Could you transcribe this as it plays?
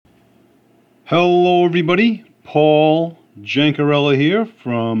Hello, everybody. Paul Jancarella here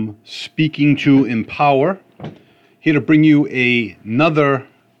from Speaking to Empower. Here to bring you another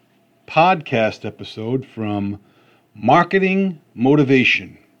podcast episode from Marketing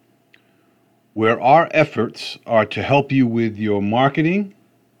Motivation, where our efforts are to help you with your marketing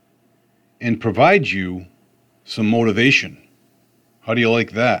and provide you some motivation. How do you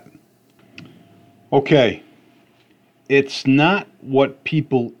like that? Okay, it's not what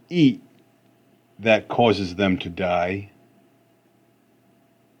people eat that causes them to die.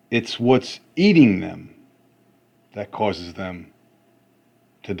 It's what's eating them that causes them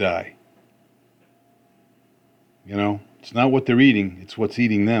to die. You know, it's not what they're eating, it's what's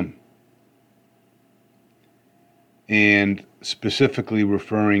eating them. And specifically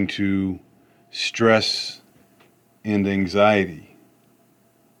referring to stress and anxiety,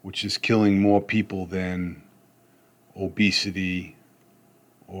 which is killing more people than obesity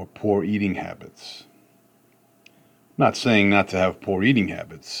or poor eating habits. I'm not saying not to have poor eating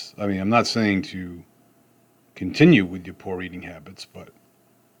habits. I'm not saying to continue with your poor eating habits, but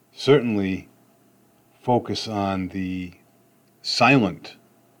certainly focus on the silent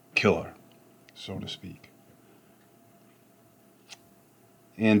killer, so to speak.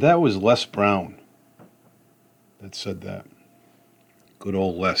 And that was Les Brown that said that. Good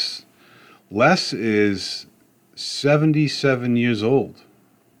old Les. Les is 77 years old.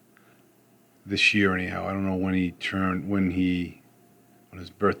 This year anyhow. I don't know when his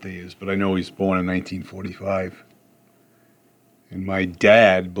birthday is, but I know he's born in 1945. And my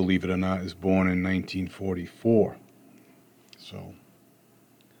dad, believe it or not, is born in 1944. So,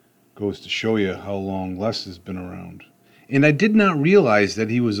 goes to show you how long Les has been around. And I did not realize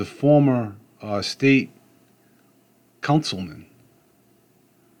that he was a former state councilman.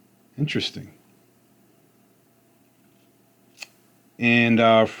 Interesting. And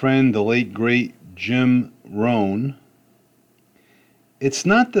our friend, the late, great Jim Rohn, it's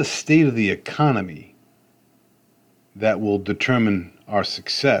not the state of the economy that will determine our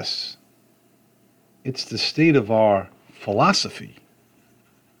success. It's the state of our philosophy.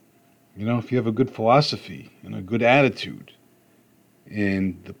 You know, if you have a good philosophy and a good attitude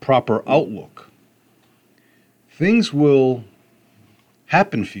and the proper outlook, things will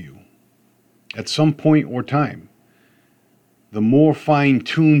happen for you at some point or time. The more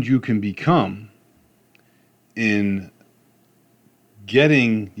fine-tuned you can become in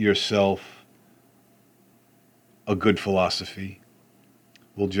getting yourself a good philosophy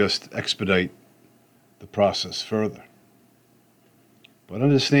will just expedite the process further. But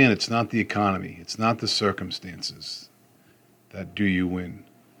understand, it's not the economy, it's not the circumstances that do you in.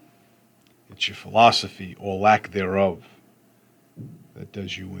 It's your philosophy or lack thereof that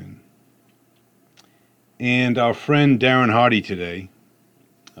does you in. And our friend Darren Hardy today,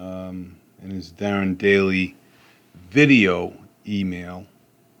 in his Darren Daily video email,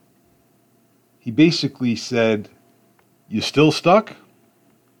 he basically said, "You still stuck?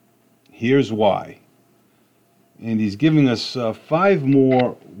 Here's why." And he's giving us 5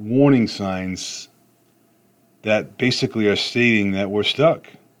 more warning signs that basically are stating that we're stuck.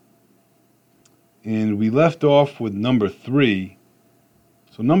 And we left off with number 3.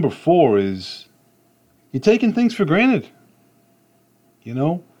 So number 4 is, you're taking things for granted. You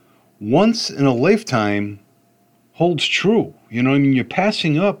know, once in a lifetime holds true. You know, you're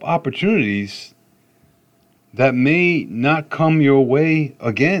passing up opportunities that may not come your way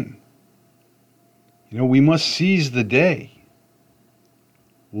again. You know, we must seize the day.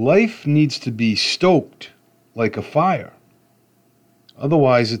 Life needs to be stoked like a fire.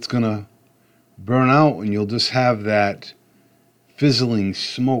 Otherwise, it's going to burn out and you'll just have that fizzling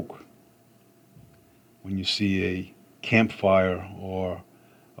smoke when you see a campfire or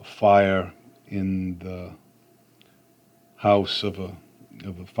a fire in the house of a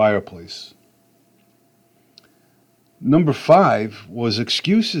fireplace. Number 5 was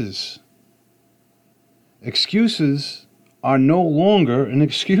excuses. Excuses are no longer an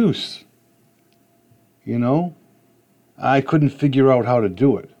excuse. You know, I couldn't figure out how to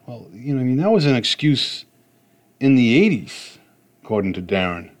do it. Well, that was an excuse in the 80s, according to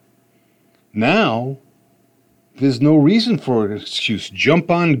Darren. Now, there's no reason for an excuse. Jump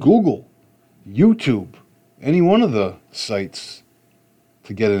on Google, YouTube, any one of the sites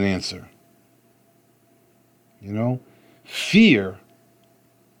to get an answer. You know, fear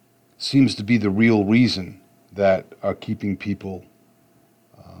seems to be the real reason that are keeping people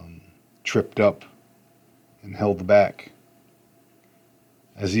tripped up and held back.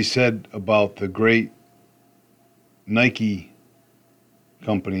 As he said about the great Nike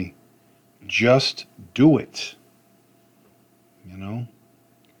company, just do it. You know?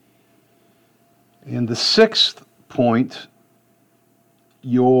 And the sixth point,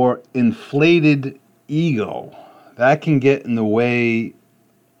 your inflated ego. That can get in the way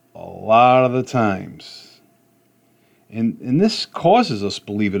a lot of the times. And this causes us,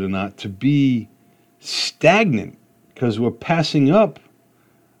 believe it or not, to be stagnant because we're passing up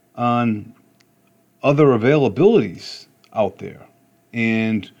on other availabilities out there.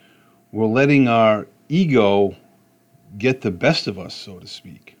 And we're letting our ego get the best of us, so to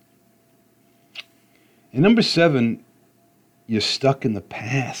speak. And number 7, you're stuck in the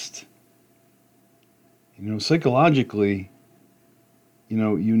past. Psychologically,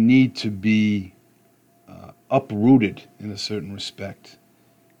 you need to be uprooted in a certain respect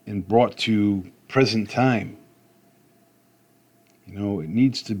and brought to present time. It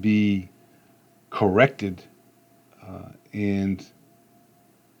needs to be corrected and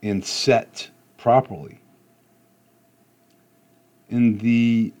set properly. And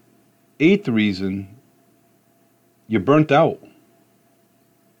the 8th reason, you're burnt out,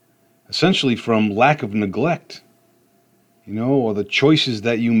 essentially from lack of neglect, or the choices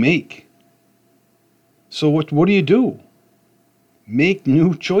that you make. So what do you do? Make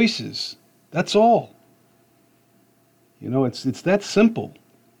new choices. That's all. It's that simple.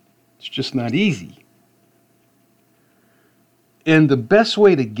 It's just not easy. And the best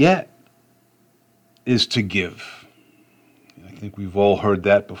way to get is to give. I think we've all heard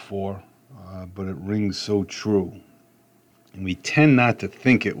that before, but it rings so true. And we tend not to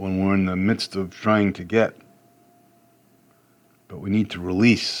think it when we're in the midst of trying to get. But we need to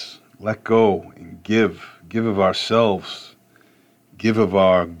release, let go, and give. Give of ourselves. Give of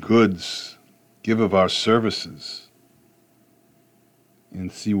our goods. Give of our services.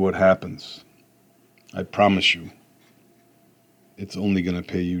 And see what happens. I promise you, it's only going to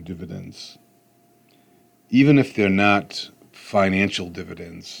pay you dividends. Even if they're not financial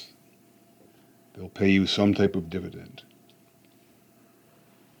dividends, they'll pay you some type of dividend.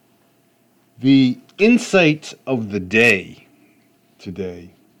 The insight of the day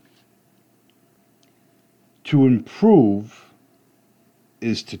today: to improve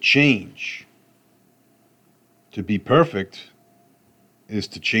is to change. To be perfect is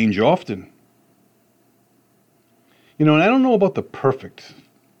to change often. And I don't know about the perfect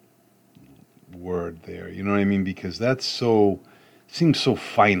word there, you know what I mean? Because that's seems so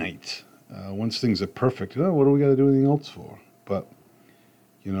finite. Once things are perfect, what do we got to do anything else for? But,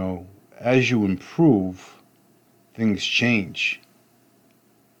 as you improve, things change.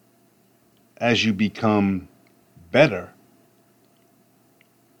 As you become better,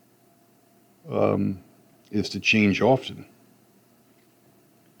 is to change often.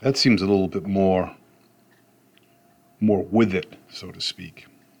 That seems a little bit more with it, so to speak.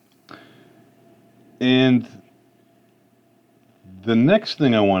 And the next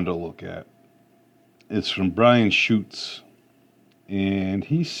thing I wanted to look at is from Brian Schutz. And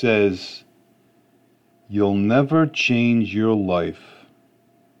he says, you'll never change your life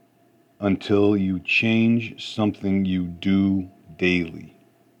until you change something you do daily.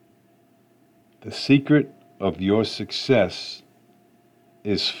 The secret of your success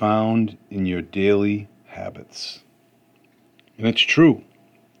is found in your daily habits. And it's true.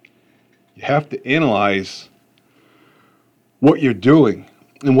 You have to analyze what you're doing.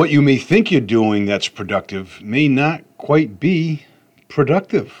 And what you may think you're doing that's productive may not quite be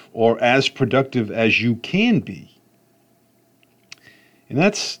productive or as productive as you can be. And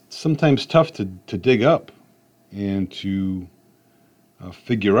that's sometimes tough to dig up and to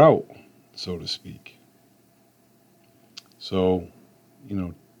figure out, so to speak. So,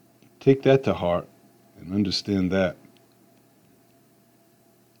 take that to heart and understand that.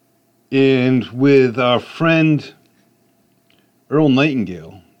 And with our friend Earl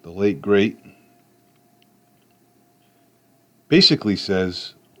Nightingale, the late great, basically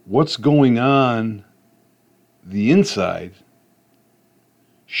says, what's going on the inside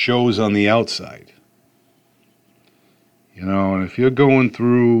shows on the outside. And if you're going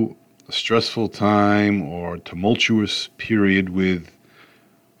through a stressful time or a tumultuous period with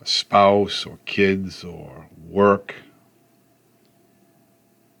a spouse or kids or work,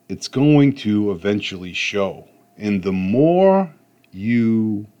 it's going to eventually show. And the more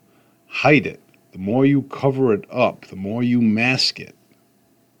you hide it, the more you cover it up, the more you mask it,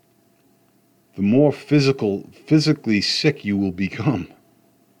 the more physically sick you will become.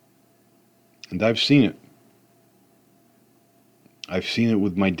 And I've seen it. I've seen it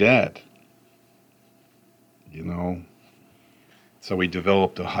with my dad. So he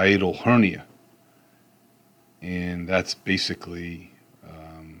developed a hiatal hernia. And that's basically,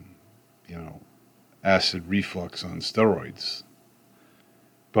 acid reflux on steroids.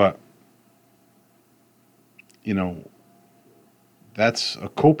 But you know, that's a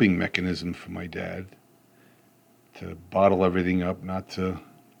coping mechanism for my dad, to bottle everything up, not to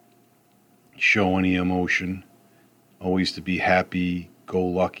show any emotion, always to be happy, go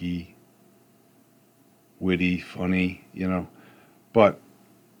lucky, witty, funny, But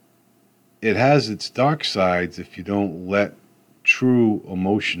it has its dark sides if you don't let true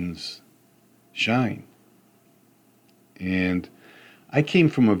emotions shine. And I came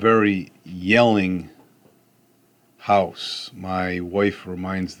from a very yelling house. My wife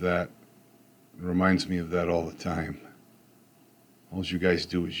reminds me of that all the time. All you guys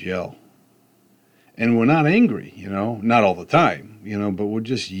do is yell. And we're not angry, not all the time, but we're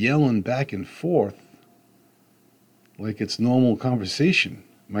just yelling back and forth like it's normal conversation.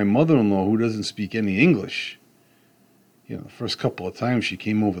 My mother-in-law, who doesn't speak any English, the first couple of times she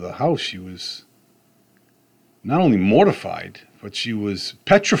came over the house, she was not only mortified, but she was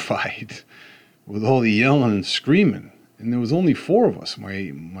petrified with all the yelling and screaming. And there was only four of us,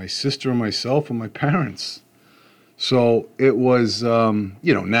 my sister, myself, and my parents. So it was,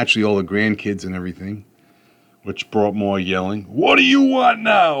 naturally all the grandkids and everything, which brought more yelling. What do you want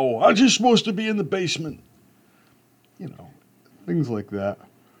now? Aren't you supposed to be in the basement? Things like that.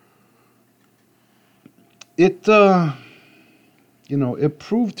 It, it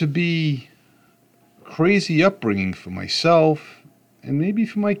proved to be crazy upbringing for myself and maybe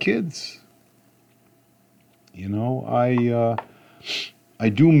for my kids. I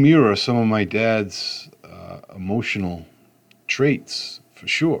do mirror some of my dad's emotional traits, for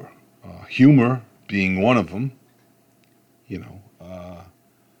sure. Humor being one of them.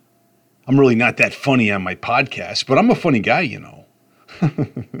 I'm really not that funny on my podcast, but I'm a funny guy,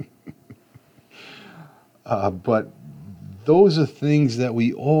 But those are things that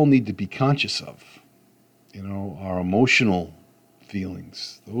we all need to be conscious of. Our emotional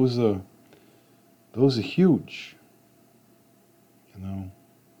feelings. Those are huge.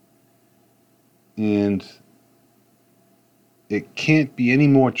 And it can't be any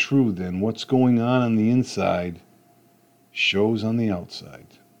more true than what's going on the inside shows on the outside,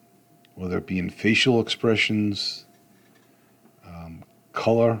 whether it be in facial expressions,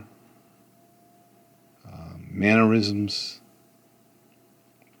 color, mannerisms.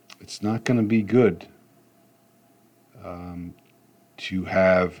 It's not going to be good to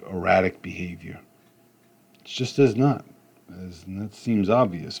have erratic behavior. It just does not. And that seems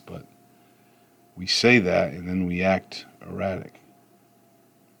obvious, but we say that and then we act erratic.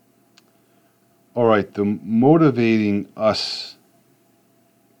 All right, the motivating us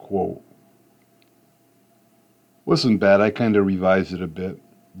quote wasn't bad. I kind of revised it a bit.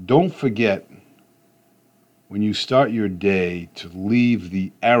 Don't forget, when you start your day, to leave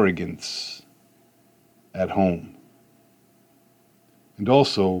the arrogance at home. And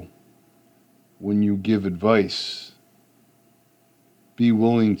also, when you give advice, be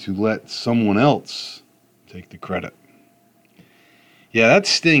willing to let someone else take the credit. Yeah, that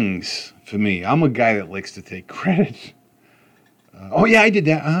stings for me. I'm a guy that likes to take credit. Oh yeah, I did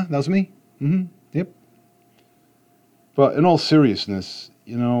that. That was me. Yep. But in all seriousness,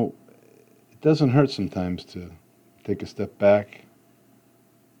 it doesn't hurt sometimes to take a step back,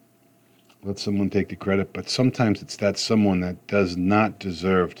 let someone take the credit, but sometimes it's that someone that does not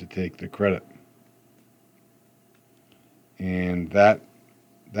deserve to take the credit. And that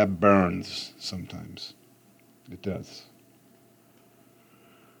burns sometimes. It does.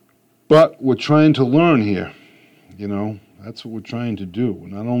 But we're trying to learn here, That's what we're trying to do. We're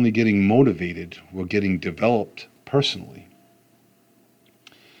not only getting motivated, we're getting developed personally.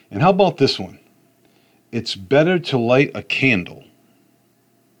 And how about this one? It's better to light a candle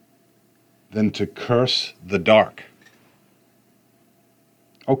than to curse the dark.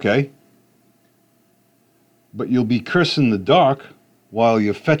 Okay. But you'll be cursing the dark while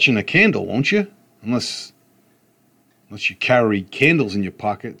you're fetching a candle, won't you? Unless you carry candles in your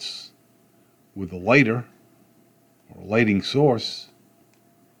pockets with a lighter or a lighting source.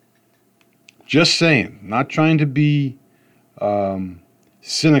 Just saying, not trying to be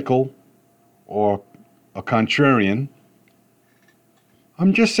cynical or a contrarian.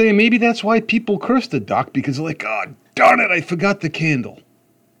 I'm just saying maybe that's why people curse the dark, because they're like, oh, darn it, I forgot the candle.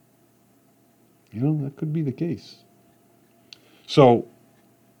 That could be the case. So,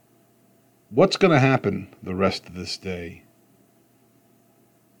 what's going to happen the rest of this day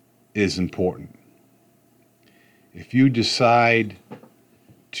is important. If you decide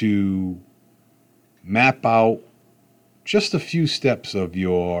to map out just a few steps of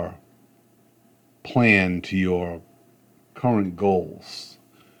your plan to your current goals,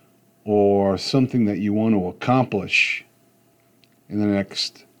 or something that you want to accomplish in the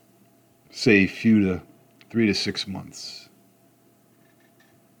next, say, few to 3 to 6 months.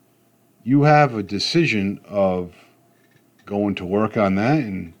 You have a decision of going to work on that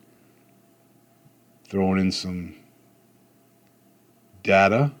and throwing in some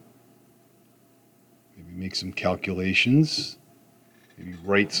data, maybe make some calculations, maybe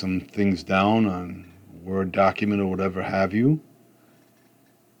write some things down on a Word document or whatever have you.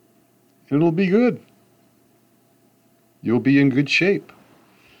 It'll be good. You'll be in good shape.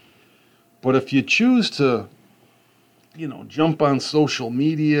 But if you choose to, jump on social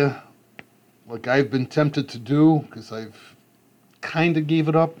media like I've been tempted to do, because I've kind of gave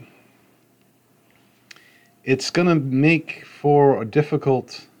it up, it's going to make for a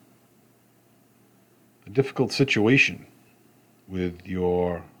difficult situation with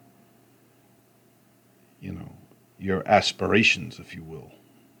your aspirations, if you will.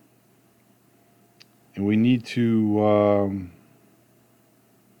 And we need to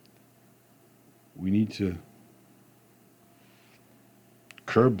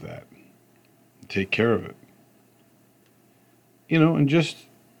curb that, take care of it, and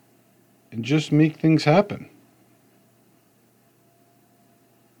just make things happen.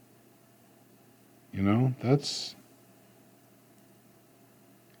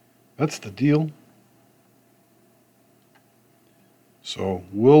 That's the deal. So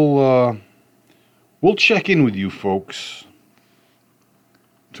we'll check in with you folks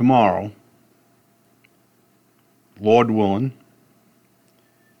tomorrow, Lord willing.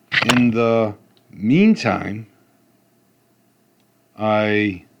 In the meantime,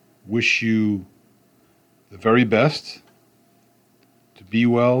 I wish you the very best, to be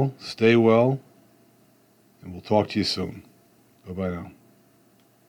well, stay well, and we'll talk to you soon. Bye-bye now.